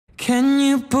Can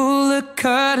you pull the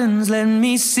curtains, let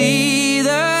me see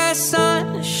the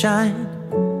sunshine?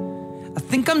 I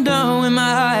think I'm done with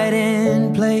my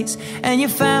hiding place, and you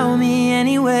found me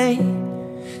anyway.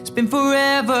 It's been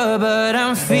forever, but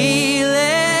I'm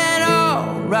feeling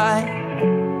alright.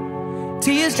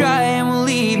 Tears dry and we'll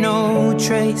leave no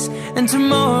trace, and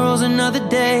tomorrow's another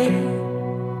day.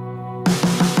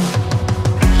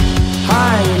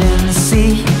 Hide and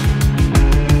seek,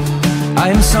 I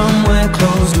am somewhere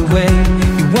closed away.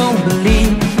 You won't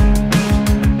believe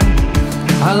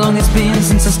how long it's been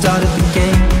since I started the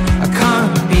game. I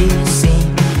can't be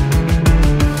seen,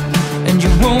 and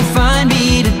you won't find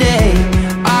me today.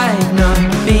 I've not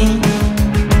been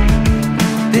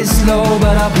this low,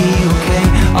 but I'll be okay.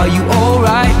 Are you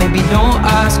alright? Maybe don't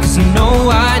ask, cause you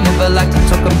know I never like to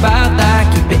talk about that.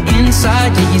 Keep it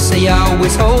inside, yeah, you say I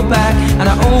always hold back, and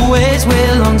I always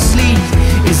wear long sleeves.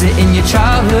 Is it in your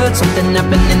childhood, something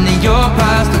happening in your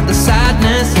past? Or the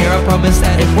sadness, here I promise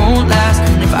that it won't last.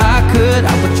 And if I could,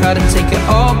 I would try to take it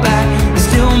all back. There's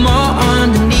still more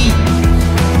underneath,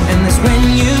 and that's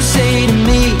when you say to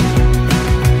me,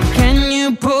 can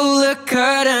you pull the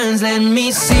curtains, let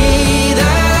me see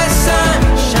the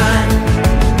sunshine?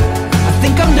 I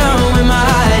think I'm done with my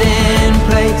hiding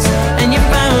place, and you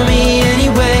found me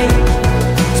anyway.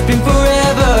 It's been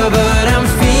forever, but I'm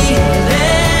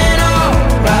feeling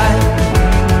alright.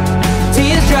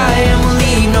 Tears dry and we'll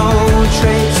leave no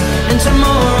trace, and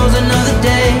tomorrow's another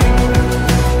day.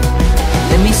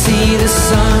 Let me see the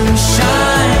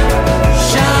sunshine,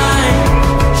 shine,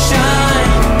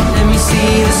 shine. Let me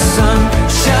see the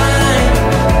sunshine,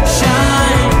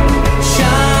 shine,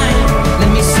 shine. Let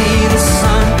me see the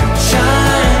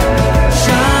sunshine,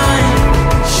 shine,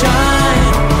 shine.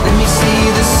 Let me see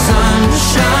the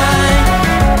sunshine.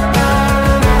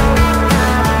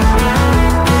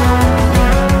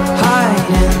 Hide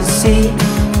and seek,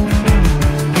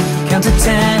 count to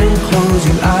 10 and close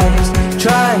your eyes.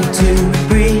 Try to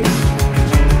breathe,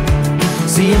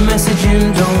 see a message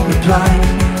and don't reply.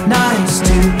 Nice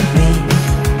to me,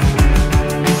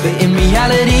 but in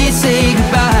reality say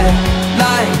goodbye.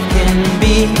 Life can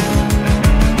be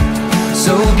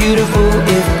so beautiful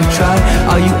if we try.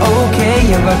 Are you okay?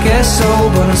 Yeah, I guess so.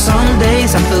 But on some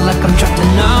days I feel like I'm trapped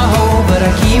in a hole, but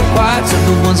I keep quiet so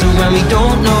the ones around me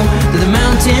don't know that the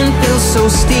mountain feels so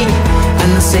steep. And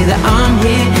I say that I'm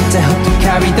here to help to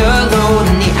carry the load,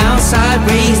 and the outside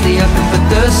rays, they are good for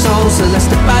the soul. So let's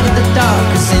step out of the dark,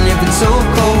 cause in here it's so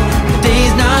cold. The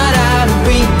day's not out of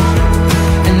reach,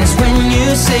 and that's when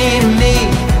you say to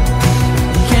me,